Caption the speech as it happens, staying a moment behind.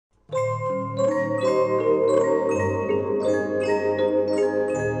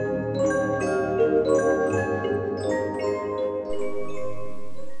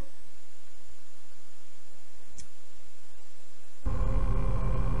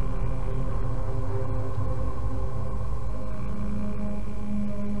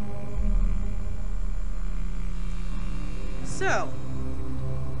So,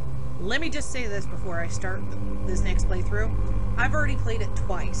 let me just say this before I start this next playthrough. I've already played it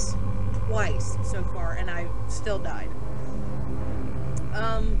twice so far, and I still died.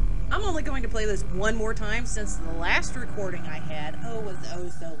 I'm only going to play this one more time since the last recording I had, was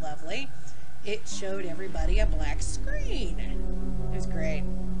so lovely. It showed everybody a black screen. It was great.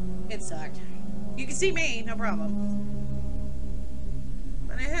 It sucked. You can see me, no problem.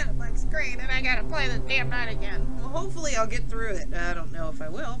 But I had a black screen and I gotta play this damn night again. Well, hopefully I'll get through it. I don't know if I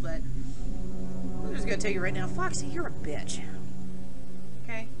will, but I'm just gonna tell you right now, Foxy, you're a bitch.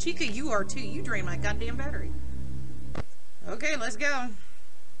 Okay? Chica, you are too. You drained my goddamn battery. Okay, let's go.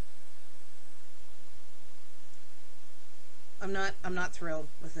 I'm not thrilled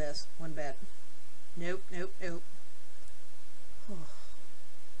with this one bit. Nope. Oh.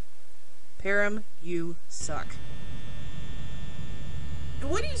 Param, you suck.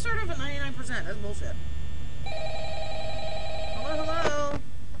 What do you start off at 99%? That's bullshit. Hello?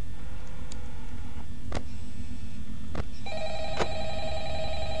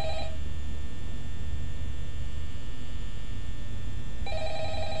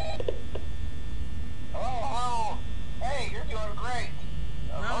 Hello? Hey, you're doing great.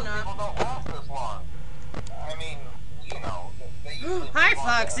 Most people don't last this long. I mean, you know, they usually... Hi,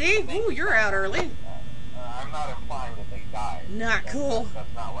 Foxy! Ooh, you're out early. I'm not implying that they died. Not cool.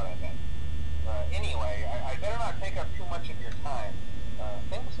 That's not what I meant. Anyway, I better not take up too much of your time.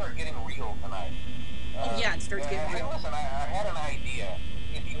 Things start getting real tonight. Yeah, it starts getting real. Hey, listen, I had an idea.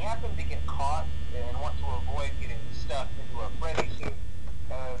 If you happen to get caught and want to avoid getting stuffed into a Freddy suit,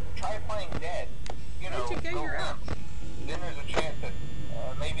 try playing dead. You know, go limp. Then there's a chance that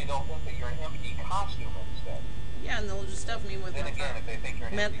maybe they'll think that you're an empty costume instead. Yeah, and they'll just stuff me with then again, if they think you're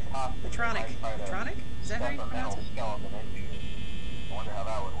an empty costume, Metronic? Is that how you pronounce it? Skeleton into you. I wonder how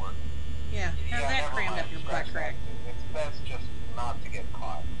that would work. Yeah, have that crammed up your butt crack. It's best just not to get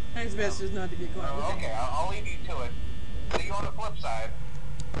caught. It's best just not to get caught. Okay, I'll leave you to it. See you on the flip side.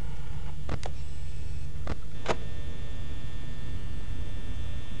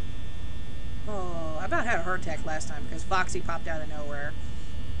 Oh, I about had a heart attack last time because Foxy popped out of nowhere.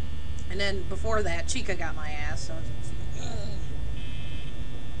 And then before that, Chica got my ass, so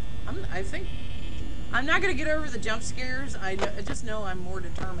I think I'm not gonna get over the jump scares. I just know I'm more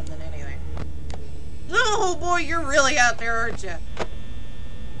determined than anything. Oh boy, you're really out there, aren't you?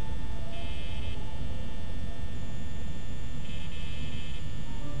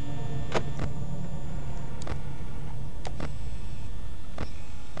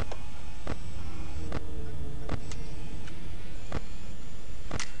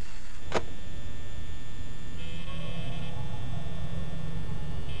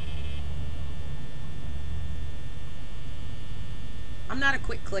 I'm not a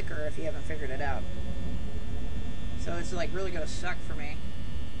quick clicker if you haven't figured it out. So it's like really gonna suck for me.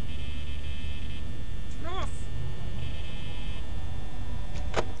 Turn off.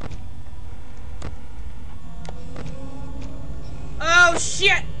 Oh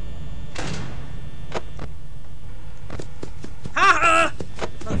shit! Ha ha!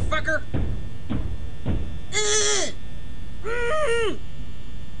 Motherfucker!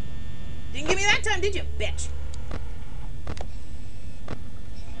 Didn't give me that time, did you, bitch?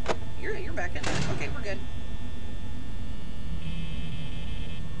 You're back in there. Okay, we're good.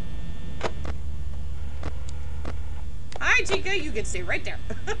 Hi, Chica. You can stay right there.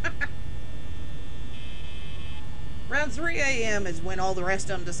 Around 3 a.m. is when all the rest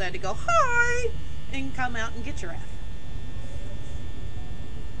of them decide to go, hi, and come out and get your ass.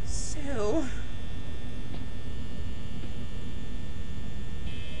 So...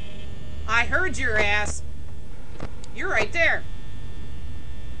 I heard your ass. You're right there.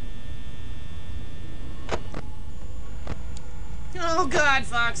 Oh God,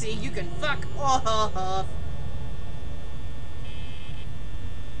 Foxy, you can fuck off.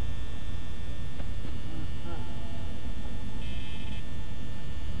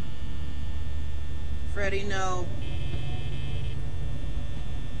 Freddy, no.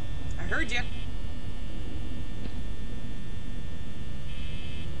 I heard you.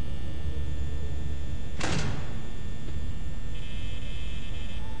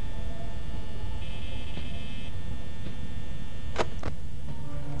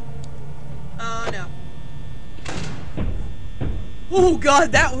 Oh no. Oh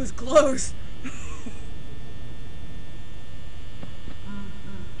God, that was close.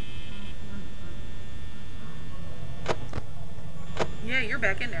 Yeah, you're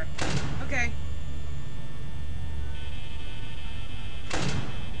back in there. Okay.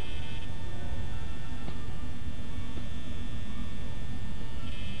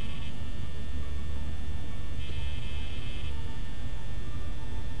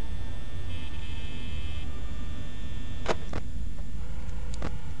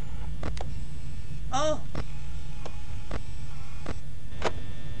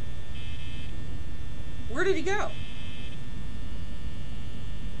 did he go?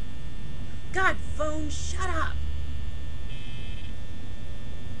 God, phone, shut up.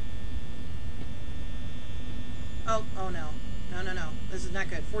 Oh no. No. This is not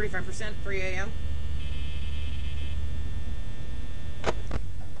good. 45%, 3 a.m.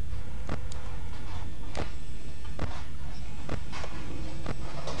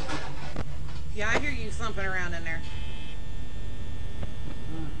 Yeah, I hear you thumping around in there.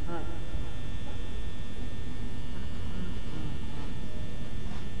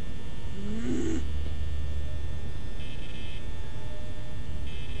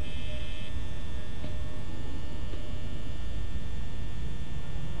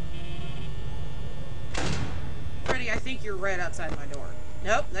 Freddy, I think you're right outside my door.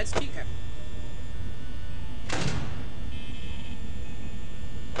 Nope, that's Chica.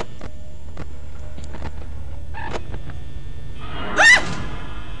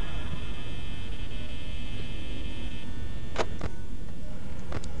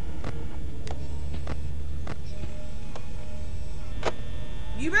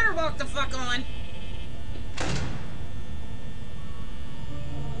 You better walk the fuck on.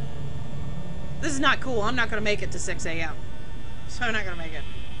 This is not cool. I'm not going to make it to 6 a.m. So I'm not going to make it.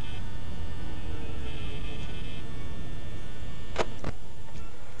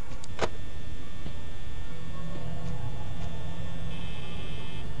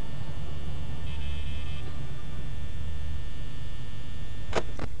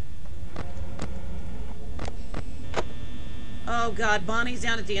 Oh god, Bonnie's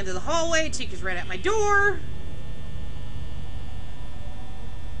down at the end of the hallway. Chica's right at my door.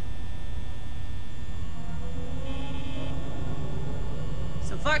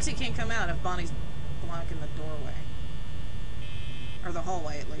 So Foxy can't come out if Bonnie's blocking the doorway. Or the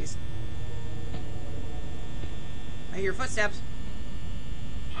hallway, at least. I hear footsteps.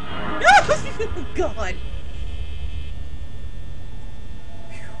 Oh god.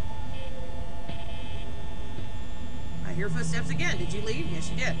 I hear footsteps again. Did you leave? Yes,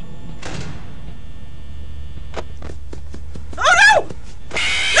 you did. Oh no!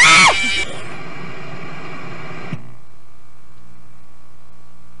 Ah!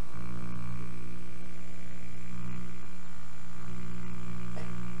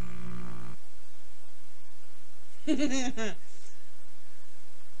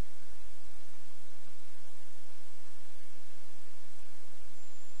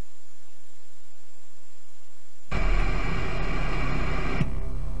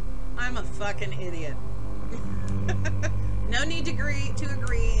 I'm a fucking idiot. No need to agree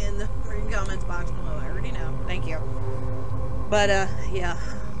in the comments box below. I already know. Thank you. But, yeah.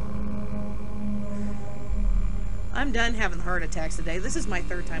 I'm done having heart attacks today. This is my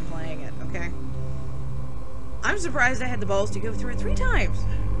 3rd time playing it, okay? I'm surprised I had the balls to go through it 3 times.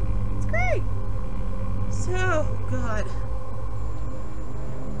 It's great. So, God.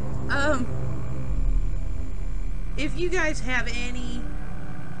 If you guys have anything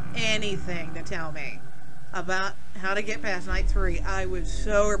to tell me about how to get past night 3, I would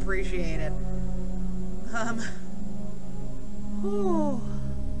so appreciate it. Whew.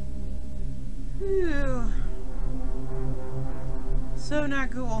 So not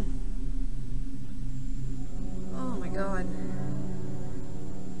cool. Oh my god.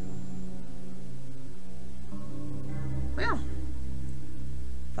 Well,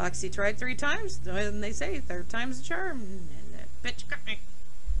 Foxy tried 3 times, and they say 3rd time's the charm, and that bitch got me.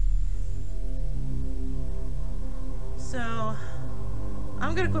 So,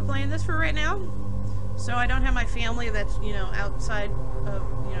 I'm gonna quit playing this for right now, so I don't have my family that's, you know, outside of,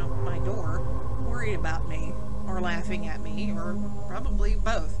 you know, my door, worried about me, or laughing at me, or probably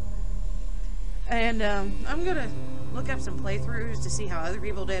both. And, I'm gonna look up some playthroughs to see how other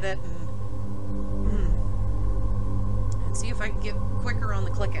people did it, and see if I can get quicker on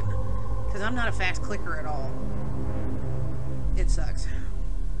the clicking, because I'm not a fast clicker at all. It sucks.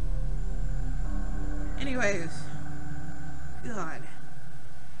 Anyways, God.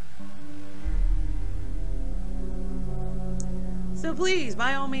 So please,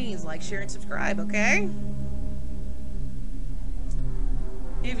 by all means, like, share, and subscribe, okay?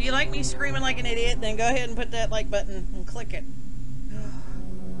 If you like me screaming like an idiot, then go ahead and put that like button and click it.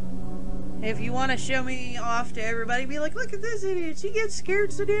 If you want to show me off to everybody, be like, look at this idiot, she gets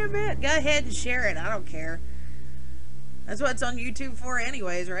scared so damn bad. Go ahead and share it, I don't care. That's what it's on YouTube for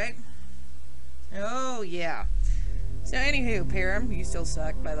anyways, right? Oh, yeah. So, anywho, Param, you still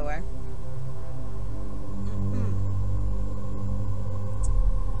suck, by the way.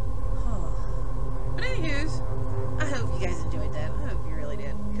 But anyways, I hope you guys enjoyed that. I hope you really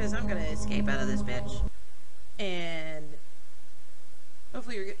did. Because I'm going to escape out of this bitch. And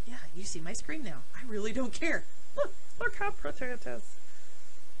Hopefully you're good. Yeah, you see my screen now. I really don't care. Look how pretty it is.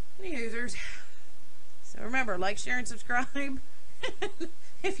 Any users. So remember, like, share, and subscribe.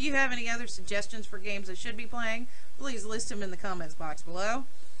 If you have any other suggestions for games I should be playing, please list them in the comments box below.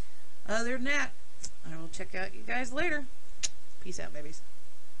 Other than that, I will check out you guys later. Peace out, babies.